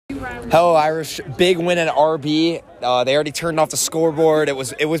Hello, Irish. Big win at RB. They already turned off the scoreboard. It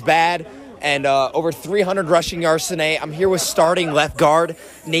was bad. And over 300 rushing yards today. I'm here with starting left guard,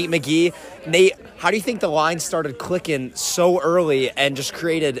 Nate McGee. Nate, how do you think the line started clicking so early and just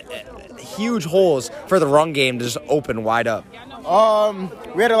created huge holes for the run game to just open wide up?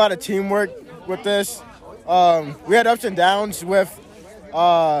 We had a lot of teamwork with this. We had ups and downs with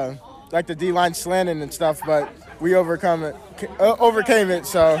like the D-line slanting and stuff, but we overcame it.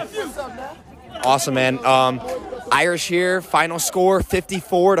 So awesome, man. Irish here. Final score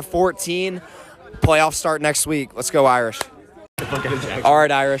 54-14. Playoffs start next week. Let's go, Irish. All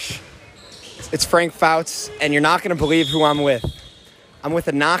right, Irish. It's Frank Fouts, and you're not going to believe who I'm with. I'm with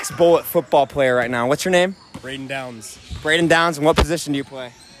a Knox Bullet football player right now. What's your name? Braden Downs. Braden Downs, and what position do you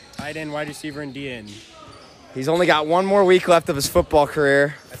play? Tight end, wide receiver, and DN. He's only got one more week left of his football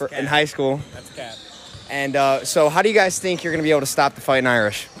career in high school. That's cap. And so how do you guys think you're going to be able to stop the Fighting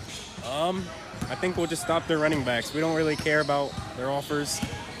Irish? I think we'll just stop their running backs. We don't really care about their offers.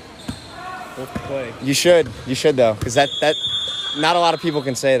 We'll play. You should though, because that not a lot of people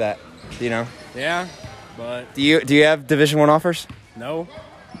can say that, you know. Yeah, but do you have Division I offers? No.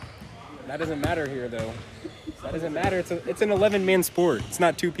 That doesn't matter here though. That doesn't matter. It's an 11-man sport. It's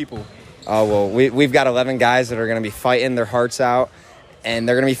not two people. Oh well, we've got 11 guys that are going to be fighting their hearts out, and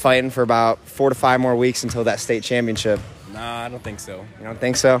they're going to be fighting for about 4 to 5 more weeks until that state championship. Nah, I don't think so. You don't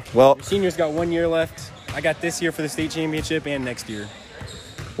think so? Well, your seniors got 1 year left. I got this year for the state championship and next year.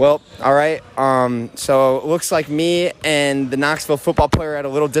 Well, all right. So it looks like me and the Knoxville football player had a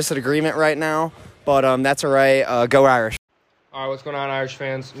little disagreement right now, but that's all right. Go Irish. All right, what's going on, Irish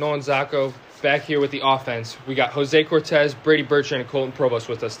fans? Nolan Zacco back here with the offense. We got Jose Cortez, Brady Bertrand, and Colton Provost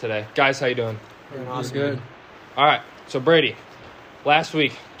with us today. Guys, how you doing? Awesome. Good. All right, so Brady, last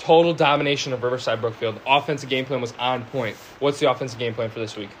week, total domination of Riverside Brookfield. Offensive game plan was on point. What's the offensive game plan for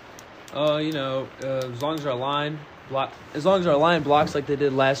this week? As long as our line blocks like they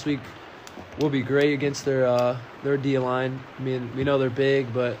did last week, we'll be great against their D line. I mean, we know they're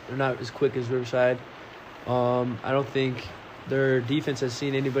big, but they're not as quick as Riverside. I don't think their defense has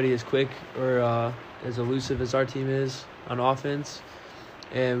seen anybody as quick or as elusive as our team is on offense,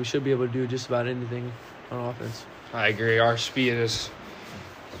 and we should be able to do just about anything on offense. I agree. Our speed is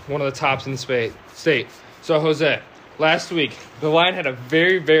one of the tops in the state. So, Jose, last week, the line had a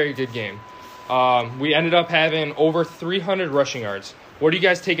very, very good game. We ended up having over 300 rushing yards. What are you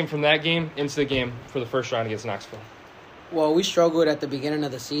guys taking from that game into the game for the first round against Knoxville? Well, we struggled at the beginning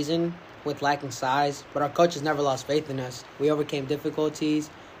of the season with lacking size, but our coaches never lost faith in us. We overcame difficulties,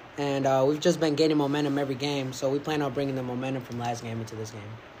 and we've just been gaining momentum every game, so we plan on bringing the momentum from last game into this game.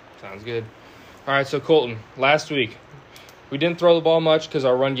 Sounds good. All right, so Colton, last week, we didn't throw the ball much because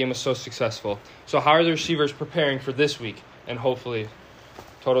our run game was so successful. So how are the receivers preparing for this week and hopefully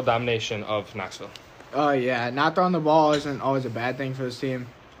total domination of Knoxville? Not throwing the ball isn't always a bad thing for this team.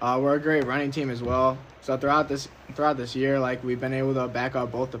 We're a great running team as well. So throughout this year, like, we've been able to back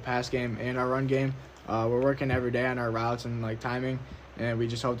up both the pass game and our run game. We're working every day on our routes and like timing, and we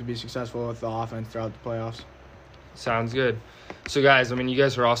just hope to be successful with the offense throughout the playoffs. Sounds good. So guys, I mean, you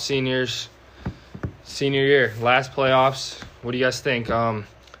guys are all seniors. Senior year, last playoffs. What do you guys think? How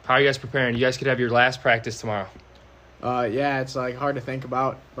are you guys preparing? You guys could have your last practice tomorrow. It's like hard to think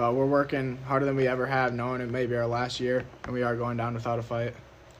about, but we're working harder than we ever have, knowing it may be our last year, and we are going down without a fight.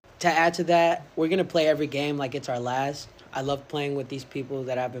 To add to that, we're going to play every game like it's our last. I love playing with these people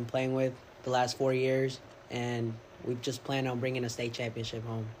that I've been playing with the last 4 years, and we just plan on bringing a state championship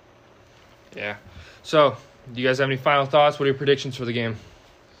home. Yeah. So, do you guys have any final thoughts? What are your predictions for the game?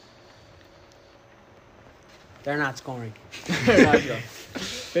 They're not scoring.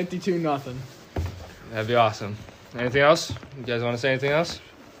 52-0. That'd be awesome. Anything else? You guys want to say anything else?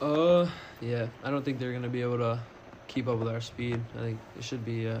 Yeah. I don't think they're going to be able to keep up with our speed. I think it should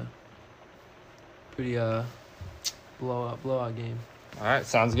be a pretty blowout game. All right,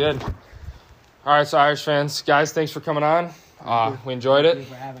 sounds good. All right, so Irish fans, guys, thanks for coming on. We enjoyed it. Thank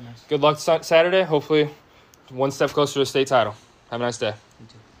you for having us. Good luck Saturday. Hopefully, one step closer to a state title. Have a nice day.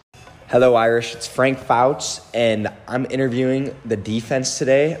 Hello, Irish. It's Frank Fouts, and I'm interviewing the defense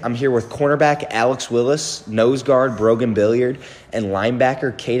today. I'm here with cornerback Alex Willis, nose guard Brogan Billiard, and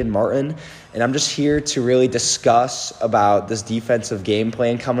linebacker Caden Martin. And I'm just here to really discuss about this defensive game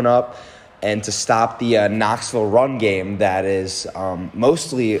plan coming up and to stop the Knoxville run game that is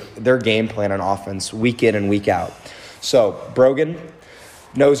mostly their game plan on offense week in and week out. So, Brogan,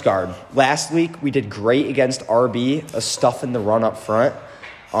 nose guard. Last week, we did great against RB, stuffing the run up front.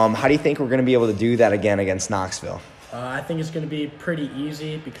 How do you think we're going to be able to do that again against Knoxville? I think it's going to be pretty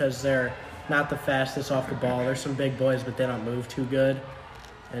easy because they're not the fastest off the ball. There's some big boys, but they don't move too good.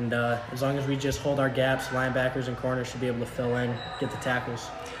 And as long as we just hold our gaps, linebackers and corners should be able to fill in, get the tackles.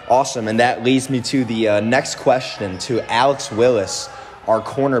 Awesome, and that leads me to the next question to Alex Willis, our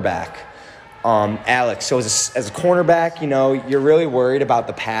cornerback. Alex, so as a cornerback, you know, you're really worried about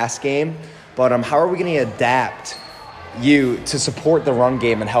the pass game, but how are we going to adapt you to support the run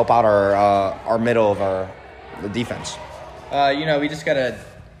game and help out our middle of the defense? We just got to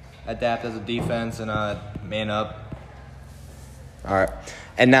adapt as a defense and man up. All right.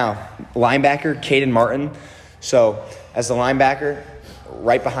 And now, linebacker, Caden Martin. So, as the linebacker,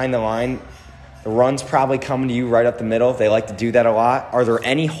 right behind the line, the run's probably coming to you right up the middle. They like to do that a lot. Are there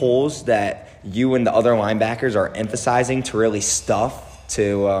any holes that you and the other linebackers are emphasizing to really stuff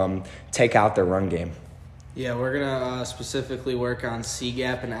to take out their run game? Yeah, we're going to specifically work on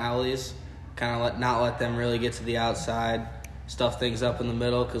C-gap and alleys, kind of not let them really get to the outside, stuff things up in the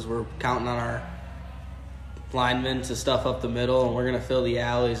middle because we're counting on our linemen to stuff up the middle, and we're going to fill the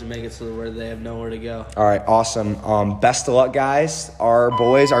alleys and make it so where they have nowhere to go. All right, awesome. Best of luck, guys. Our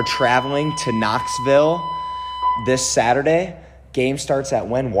boys are traveling to Knoxville this Saturday. Game starts at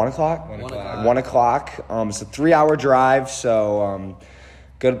when? 1 o'clock? 1 o'clock. 1 o'clock. It's a 3-hour drive, so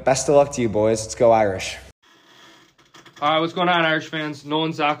good. Best of luck to you, boys. Let's go Irish. All right, what's going on, Irish fans?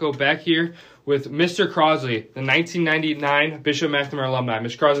 Nolan Zacco back here with Mr. Crosley, the 1999 Bishop McNamara alumni.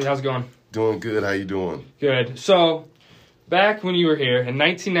 Mr. Crosley, how's it going? Doing good. How you doing? Good. So, back when you were here in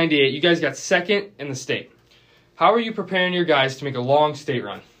 1998, you guys got second in the state. How are you preparing your guys to make a long state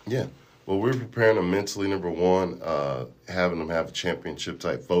run? Yeah. Well, we're preparing them mentally, number one, having them have a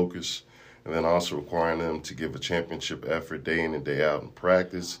championship-type focus, and then also requiring them to give a championship effort day in and day out in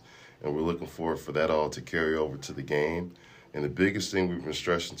practice. And we're looking forward for that all to carry over to the game. And the biggest thing we've been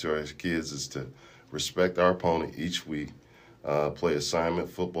stressing to our kids is to respect our opponent each week, play assignment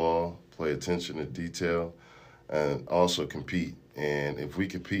football, play attention to detail, and also compete. And if we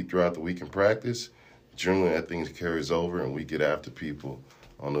compete throughout the week in practice, generally that thing carries over and we get after people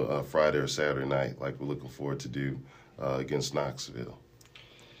on a Friday or Saturday night like we're looking forward to do against Knoxville.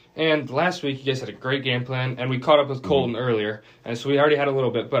 And last week, you guys had a great game plan, and we caught up with Colton earlier, and so we already had a little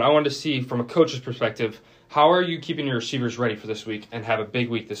bit. But I wanted to see, from a coach's perspective, how are you keeping your receivers ready for this week and have a big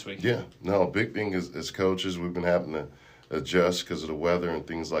week this week? Yeah, no, big thing is as coaches, we've been having to adjust because of the weather and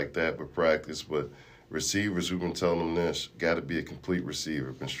things like that with practice. But receivers, we've been telling them this, got to be a complete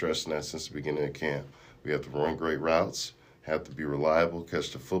receiver. Been stressing that since the beginning of camp. We have to run great routes, have to be reliable,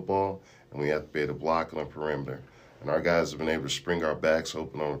 catch the football, and we have to be able to block on the perimeter. And our guys have been able to spring our backs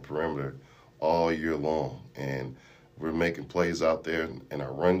open on the perimeter all year long. And we're making plays out there in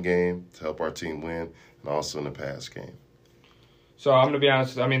our run game to help our team win and also in the pass game. So I'm going to be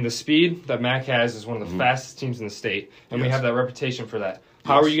honest. I mean, the speed that MAC has is one of the fastest teams in the state, and we have that reputation for that.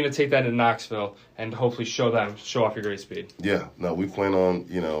 How are you going to take that to Knoxville and hopefully show off your great speed? Yeah, no, we plan on,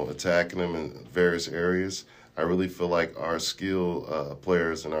 attacking them in various areas. I really feel like our skill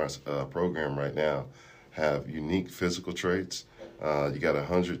players in our program right now have unique physical traits. You got a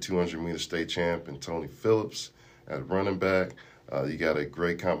 100, 200-meter state champ in Tony Phillips at running back. You got a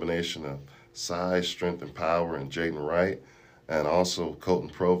great combination of size, strength, and power in Jaden Wright. And also Colton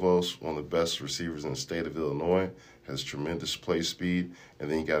Provost, one of the best receivers in the state of Illinois, has tremendous play speed.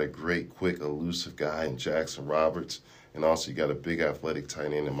 And then you got a great, quick, elusive guy in Jackson Roberts. And also you got a big athletic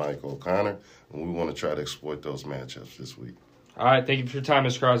tight end in Michael O'Connor. And we want to try to exploit those matchups this week. All right, thank you for your time,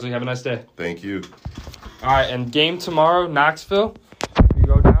 Mr. Crosley. Have a nice day. Thank you. All right, and game tomorrow, Knoxville. You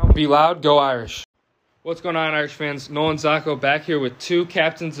go down, be loud, go Irish. What's going on, Irish fans? Nolan Zacco back here with two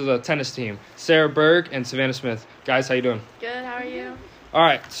captains of the tennis team, Sarah Berg and Savannah Smith. Guys, how you doing? Good, how are you? All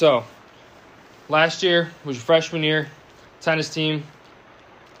right, so last year was your freshman year, tennis team.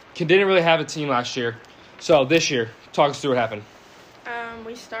 Didn't really have a team last year. So this year, talk us through what happened.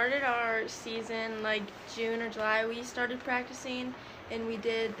 We started our season like June or July. We started practicing and we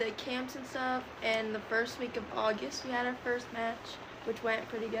did the camps and stuff. And the first week of August, we had our first match, which went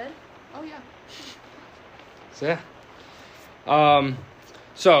pretty good. Oh, yeah. So, yeah.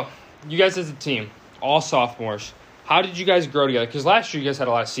 So, you guys as a team, all sophomores, how did you guys grow together? Because last year you guys had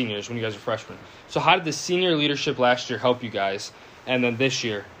a lot of seniors when you guys were freshmen. So how did the senior leadership last year help you guys? And then this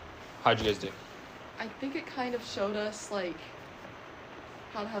year, how'd you guys do? I think it kind of showed us, like,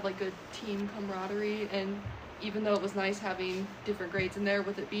 how to have, like, good team camaraderie. And even though it was nice having different grades in there,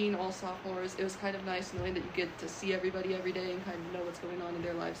 with it being all sophomores, it was kind of nice knowing that you get to see everybody every day and kind of know what's going on in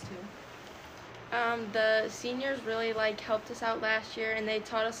their lives, too. The seniors really, helped us out last year, and they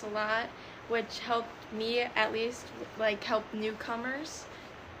taught us a lot, which helped me, at least, help newcomers,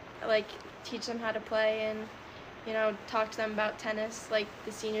 teach them how to play and, talk to them about tennis like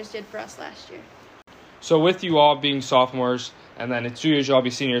the seniors did for us last year. So with you all being sophomores and then in 2 years you'll all be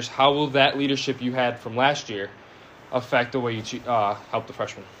seniors. How will that leadership you had from last year affect the way you help the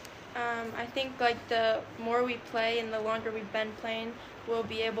freshmen? I think like the more we play and the longer we've been playing, we'll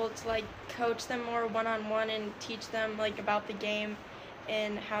be able to like coach them more one-on-one and teach them like about the game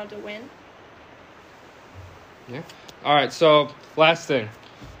and how to win. Yeah. All right. So last thing,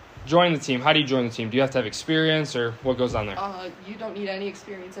 join the team. How do you join the team? Do you have to have experience, or what goes on there? You don't need any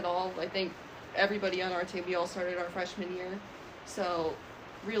experience at all. I think everybody on our team, we all started our freshman year. So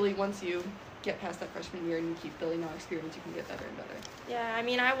really, once you get past that freshman year and you keep building on experience, you can get better and better. Yeah, I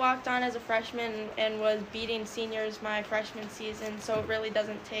mean, I walked on as a freshman and was beating seniors my freshman season, so it really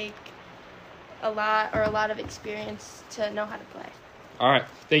doesn't take a lot of experience to know how to play. All right.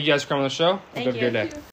 Thank you guys for coming on the show. Thank Have a good you. day.